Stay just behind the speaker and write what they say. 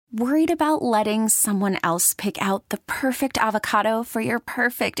Worried about letting someone else pick out the perfect avocado for your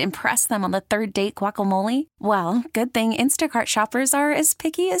perfect impress them on the third date guacamole? Well, good thing Instacart shoppers are as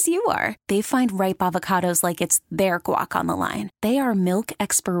picky as you are. They find ripe avocados like it's their guac on the line. They are milk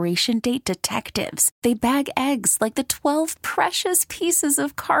expiration date detectives. They bag eggs like the 12 precious pieces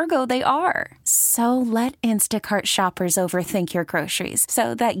of cargo they are. So let Instacart shoppers overthink your groceries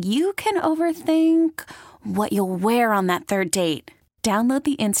so that you can overthink what you'll wear on that third date. Download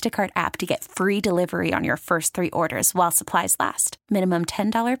the Instacart app to get free delivery on your first 3 orders while supplies last. Minimum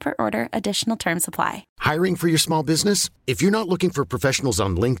 $10 per order. Additional terms apply. Hiring for your small business? If you're not looking for professionals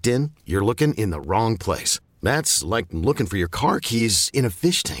on LinkedIn, you're looking in the wrong place. That's like looking for your car keys in a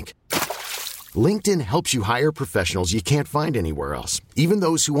fish tank. LinkedIn helps you hire professionals you can't find anywhere else, even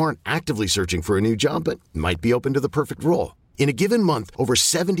those who aren't actively searching for a new job but might be open to the perfect role. In a given month, over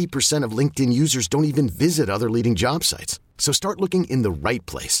 70% of LinkedIn users don't even visit other leading job sites. So start looking in the right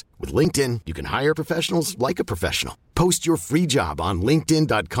place. With LinkedIn, you can hire professionals like a professional. Post your free job on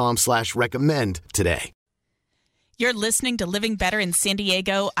linkedin.com/recommend today. You're listening to Living Better in San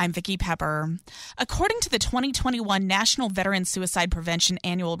Diego. I'm Vicki Pepper. According to the 2021 National Veteran Suicide Prevention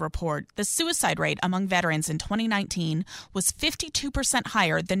Annual Report, the suicide rate among veterans in 2019 was 52%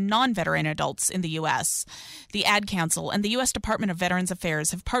 higher than non-veteran adults in the U.S. The Ad Council and the U.S. Department of Veterans Affairs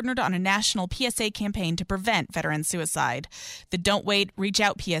have partnered on a national PSA campaign to prevent veteran suicide. The Don't Wait, Reach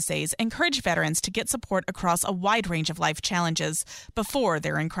Out PSAs encourage veterans to get support across a wide range of life challenges before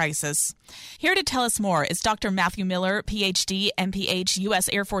they're in crisis. Here to tell us more is Dr. Matthew Miller, Ph.D., MPH, U.S.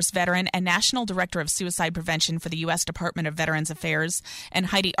 Air Force veteran and National Director of Suicide Prevention for the U.S. Department of Veterans Affairs, and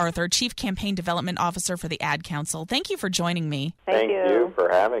Heidi Arthur, Chief Campaign Development Officer for the Ad Council. Thank you for joining me. Thank you for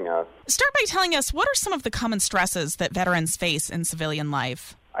having us. Start by telling us, what are some of the common stresses that veterans face in civilian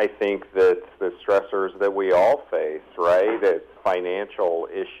life? I think that the stressors that we all face, right? It's financial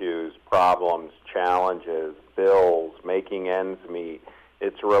issues, problems, challenges, bills, making ends meet.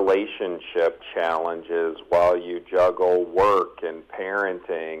 It's relationship challenges while you juggle work and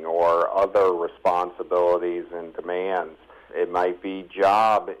parenting or other responsibilities and demands. It might be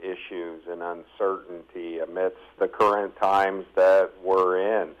job issues and uncertainty amidst the current times that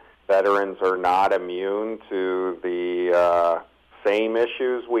we're in. Veterans are not immune to the same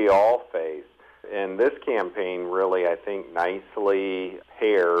issues we all face. And this campaign really, I think, nicely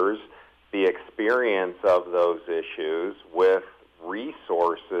pairs the experience of those issues with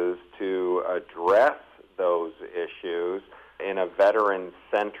resources to address those issues in a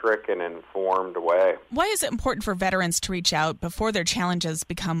veteran-centric and informed way. Why is it important for veterans to reach out before their challenges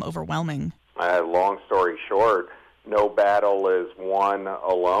become overwhelming? Long story short, no battle is won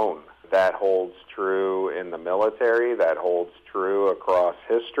alone. That holds true in the military, that holds true across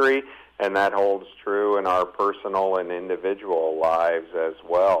history, and that holds true in our personal and individual lives as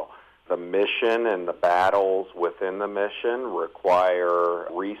well. The mission and the battles within the mission require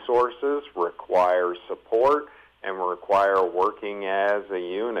resources, require support, and require working as a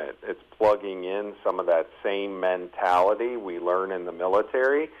unit. It's plugging in some of that same mentality we learn in the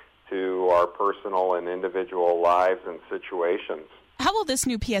military to our personal and individual lives and situations. How will this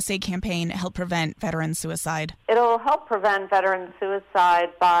new PSA campaign help prevent veteran suicide? It'll help prevent veteran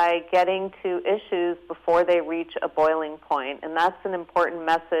suicide by getting to issues before they reach a boiling point, and that's an important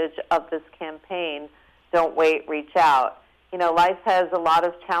message of this campaign. Don't wait, reach out. You know, life has a lot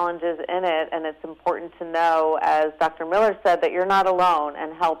of challenges in it, and it's important to know, as Dr. Miller said, that you're not alone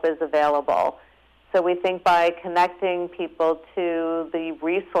and help is available. So we think by connecting people to the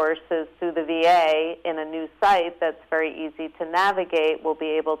resources through the VA in a new site that's very easy to navigate, we'll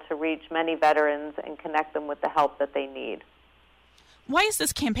be able to reach many veterans and connect them with the help that they need. Why is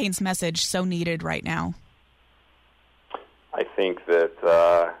this campaign's message so needed right now? I think that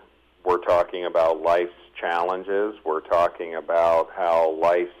we're talking about life's challenges. We're talking about how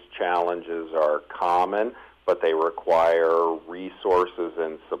life's challenges are common, but they require resources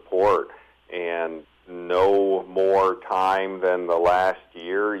and support. And no more time than the last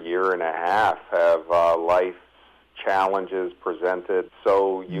year and a half have life challenges presented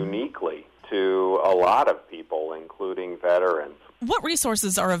so uniquely to a lot of people, including veterans. What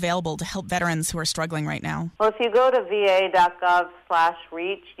resources are available to help veterans who are struggling right now? Well, if you go to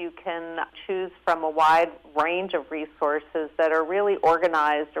va.gov/reach, you can choose from a wide range of resources that are really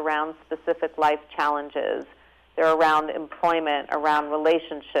organized around specific life challenges. They're around employment, around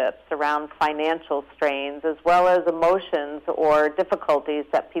relationships, around financial strains, as well as emotions or difficulties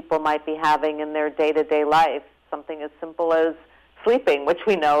that people might be having in their day-to-day life, something as simple as sleeping, which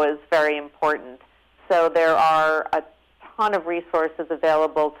we know is very important. So there are a ton of resources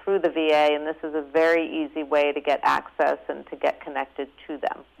available through the VA, and this is a very easy way to get access and to get connected to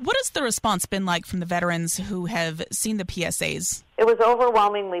them. What has the response been like from the veterans who have seen the PSAs? It was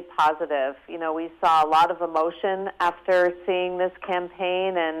overwhelmingly positive. You know, we saw a lot of emotion after seeing this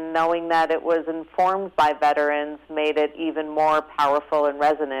campaign, and knowing that it was informed by veterans made it even more powerful and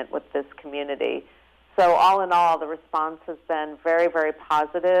resonant with this community. So all in all, the response has been very, very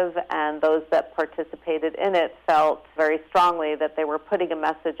positive, and those that participated in it felt very strongly that they were putting a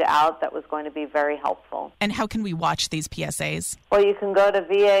message out that was going to be very helpful. And how can we watch these PSAs? Well, you can go to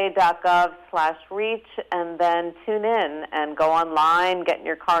va.gov/reach and then tune in and go online, get in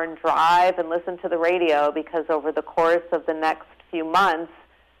your car and drive, and listen to the radio, because over the course of the next few months,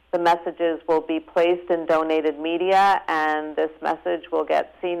 the messages will be placed in donated media, and this message will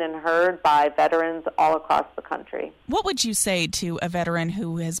get seen and heard by veterans all across the country. What would you say to a veteran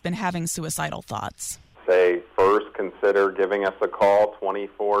who has been having suicidal thoughts? Say, first consider giving us a call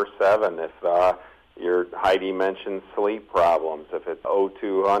 24/7. If Heidi mentioned sleep problems, if it's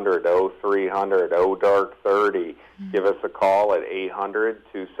 0200, 0300, dark 30, give us a call at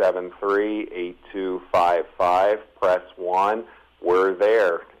 800-273-8255. Press 1. We're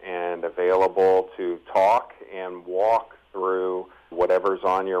there and available to talk and walk through whatever's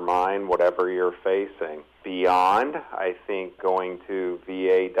on your mind, whatever you're facing. Beyond, I think going to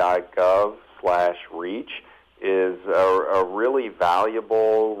va.gov/reach is a really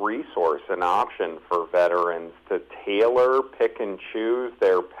valuable resource, an option for veterans to tailor, pick and choose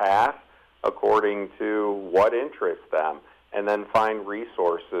their path according to what interests them, and then find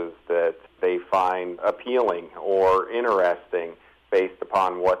resources that they find appealing or interesting based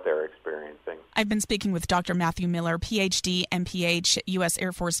upon what they're experiencing. I've been speaking with Dr. Matthew Miller, Ph.D., MPH, U.S.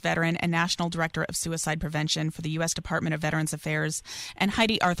 Air Force veteran and National Director of Suicide Prevention for the U.S. Department of Veterans Affairs, and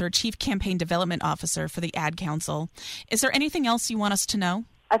Heidi Arthur, Chief Campaign Development Officer for the Ad Council. Is there anything else you want us to know?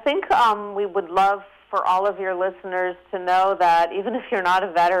 I think we would love for all of your listeners to know that even if you're not a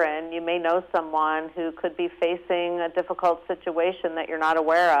veteran, you may know someone who could be facing a difficult situation that you're not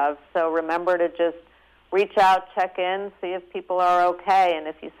aware of. So remember to just reach out, check in, see if people are okay, and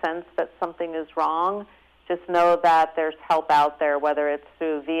if you sense that something is wrong, just know that there's help out there, whether it's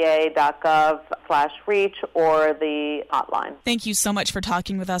through va.gov/reach or the hotline. Thank you so much for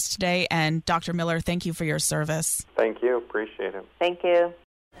talking with us today, and Dr. Miller, thank you for your service. Thank you. Appreciate it. Thank you.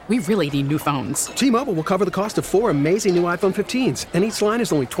 We really need new phones. T-Mobile will cover the cost of 4 amazing new iPhone 15s, and each line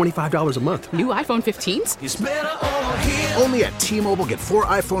is only $25 a month. New iPhone 15s? It's better over here. Only at T-Mobile, get 4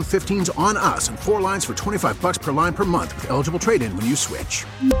 iPhone 15s on us and 4 lines for $25 per line per month with eligible trade-in when you switch.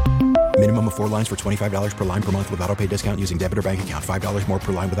 Minimum of 4 lines for $25 per line per month with autopay discount using debit or bank account. $5 more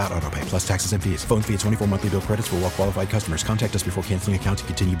per line without autopay, plus taxes and fees. Phone fee at 24 monthly bill credits for well-qualified customers. Contact us before canceling account to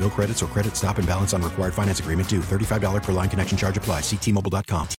continue bill credits or credit stop and balance on required finance agreement due. $35 per line connection charge applies. See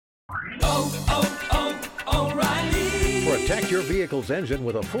T-Mobile.com. O'Reilly. Protect your vehicle's engine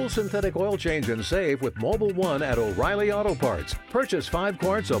with a full synthetic oil change and save with Mobil 1 at O'Reilly Auto Parts. Purchase 5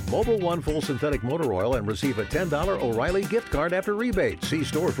 quarts of Mobil 1 full synthetic motor oil and receive a $10 O'Reilly gift card after rebate. See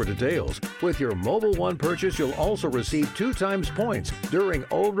store for details. With your Mobil 1 purchase, you'll also receive 2 times points during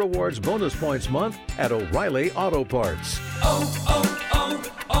O Rewards Bonus Points Month at O'Reilly Auto Parts.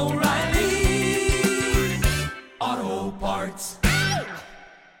 O'Reilly Auto Parts.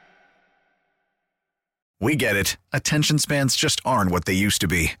 We get it. Attention spans just aren't what they used to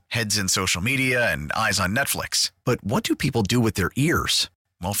be. Heads in social media and eyes on Netflix. But what do people do with their ears?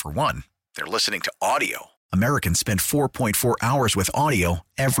 Well, for one, they're listening to audio. Americans spend 4.4 hours with audio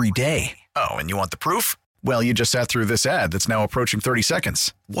every day. Oh, and you want the proof? Well, you just sat through this ad that's now approaching 30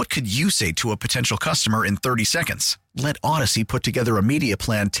 seconds. What could you say to a potential customer in 30 seconds? Let Odyssey put together a media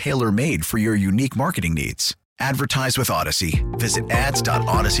plan tailor-made for your unique marketing needs. Advertise with Odyssey. Visit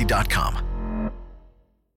ads.odyssey.com.